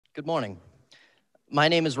Good morning. My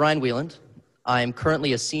name is Ryan Wieland. I am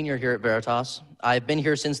currently a senior here at Veritas. I've been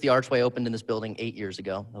here since the Archway opened in this building 8 years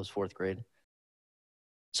ago. That was fourth grade.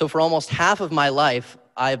 So for almost half of my life,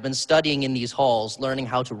 I've been studying in these halls, learning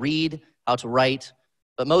how to read, how to write,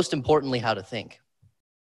 but most importantly, how to think.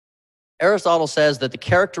 Aristotle says that the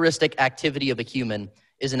characteristic activity of a human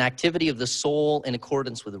is an activity of the soul in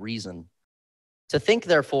accordance with reason. To think,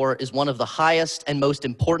 therefore, is one of the highest and most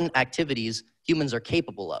important activities humans are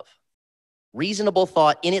capable of. Reasonable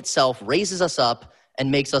thought in itself raises us up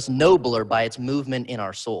and makes us nobler by its movement in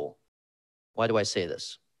our soul. Why do I say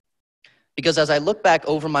this? Because as I look back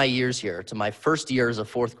over my years here to my first year as a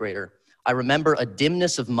fourth grader, I remember a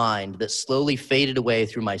dimness of mind that slowly faded away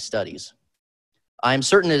through my studies. I am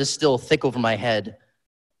certain it is still thick over my head,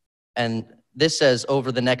 and this says,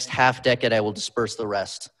 over the next half decade, I will disperse the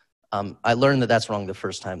rest. I learned that that's wrong the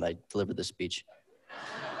first time I delivered this speech.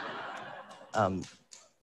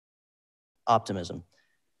 Optimism.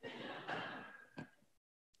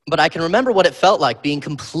 But I can remember what it felt like being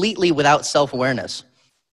completely without self-awareness.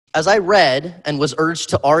 As I read and was urged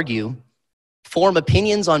to argue, form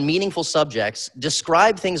opinions on meaningful subjects,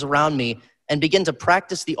 describe things around me, and begin to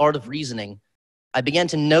practice the art of reasoning, I began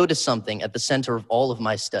to notice something at the center of all of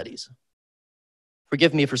my studies.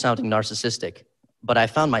 Forgive me for sounding narcissistic, but I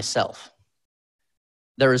found myself.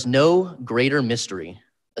 There is no greater mystery,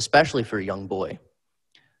 especially for a young boy,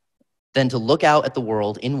 than to look out at the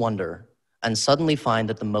world in wonder and suddenly find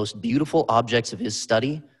that the most beautiful objects of his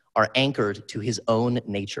study are anchored to his own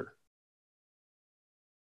nature.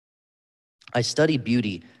 I studied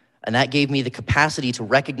beauty, and that gave me the capacity to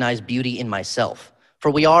recognize beauty in myself,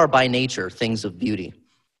 for we are by nature things of beauty.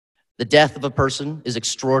 The death of a person is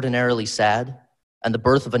extraordinarily sad, and the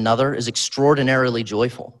birth of another is extraordinarily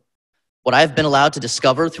joyful. What I've been allowed to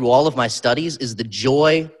discover through all of my studies is the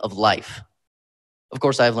joy of life. Of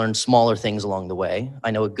course, I've learned smaller things along the way.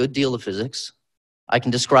 I know a good deal of physics. I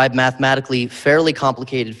can describe mathematically fairly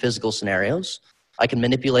complicated physical scenarios. I can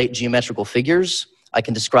manipulate geometrical figures. I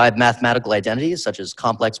can describe mathematical identities such as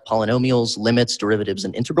complex polynomials, limits, derivatives,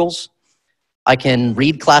 and integrals. I can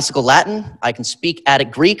read classical Latin. I can speak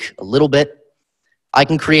Attic Greek a little bit. I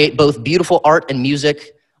can create both beautiful art and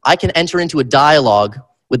music. I can enter into a dialogue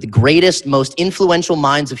with the greatest, most influential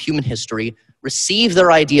minds of human history, receive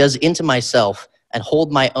their ideas into myself, and hold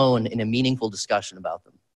my own in a meaningful discussion about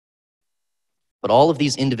them. But all of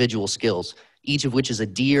these individual skills, each of which is a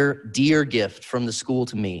dear, dear gift from the school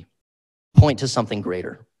to me, point to something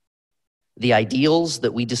greater. The ideals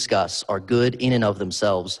that we discuss are good in and of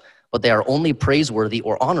themselves, but they are only praiseworthy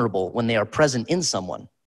or honorable when they are present in someone.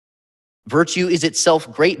 Virtue is itself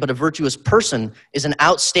great, but a virtuous person is an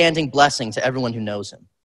outstanding blessing to everyone who knows him.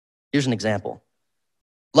 Here's an example.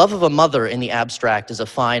 Love of a mother in the abstract is a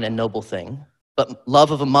fine and noble thing, but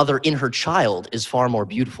love of a mother in her child is far more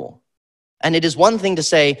beautiful. And it is one thing to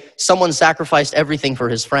say, someone sacrificed everything for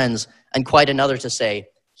his friends, and quite another to say,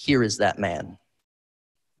 here is that man.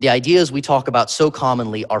 The ideas we talk about so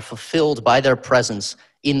commonly are fulfilled by their presence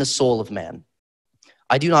in the soul of man.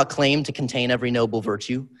 I do not claim to contain every noble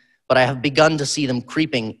virtue, but I have begun to see them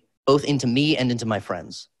creeping both into me and into my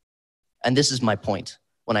friends. And this is my point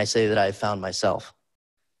when I say that I have found myself.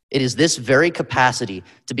 It is this very capacity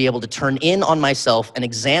to be able to turn in on myself and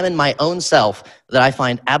examine my own self that I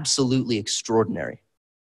find absolutely extraordinary.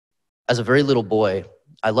 As a very little boy,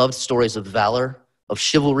 I loved stories of valor, of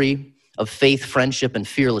chivalry, of faith, friendship, and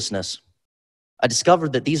fearlessness. I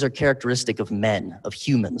discovered that these are characteristic of men, of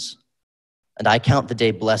humans. And I count the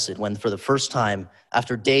day blessed when, for the first time,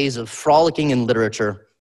 after days of frolicking in literature,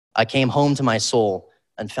 I came home to my soul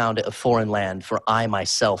and found it a foreign land, for I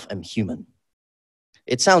myself am human.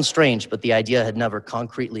 It sounds strange, but the idea had never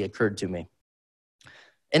concretely occurred to me.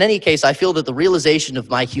 In any case, I feel that the realization of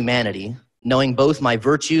my humanity, knowing both my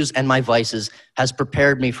virtues and my vices, has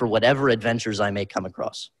prepared me for whatever adventures I may come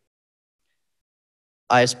across.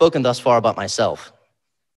 I have spoken thus far about myself,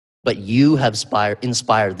 but you have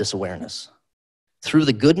inspired this awareness. Through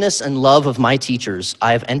the goodness and love of my teachers,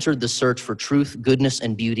 I have entered the search for truth, goodness,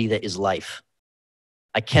 and beauty that is life.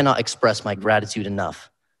 I cannot express my gratitude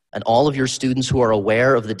enough, and all of your students who are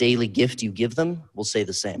aware of the daily gift you give them will say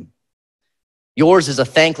the same. Yours is a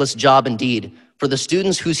thankless job indeed, for the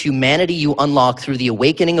students whose humanity you unlock through the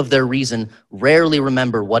awakening of their reason rarely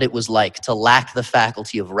remember what it was like to lack the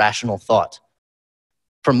faculty of rational thought.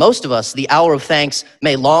 For most of us, the hour of thanks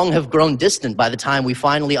may long have grown distant by the time we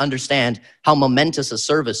finally understand how momentous a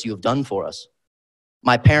service you have done for us.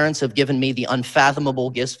 My parents have given me the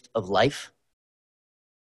unfathomable gift of life.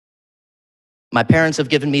 My parents have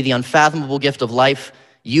given me the unfathomable gift of life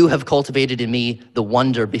You have cultivated in me the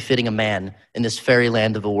wonder befitting a man in this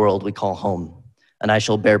fairyland of a world we call home, and I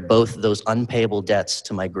shall bear both those unpayable debts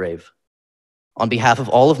to my grave. On behalf of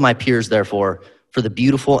all of my peers, therefore, for the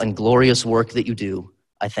beautiful and glorious work that you do,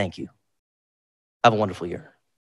 I thank you. Have a wonderful year.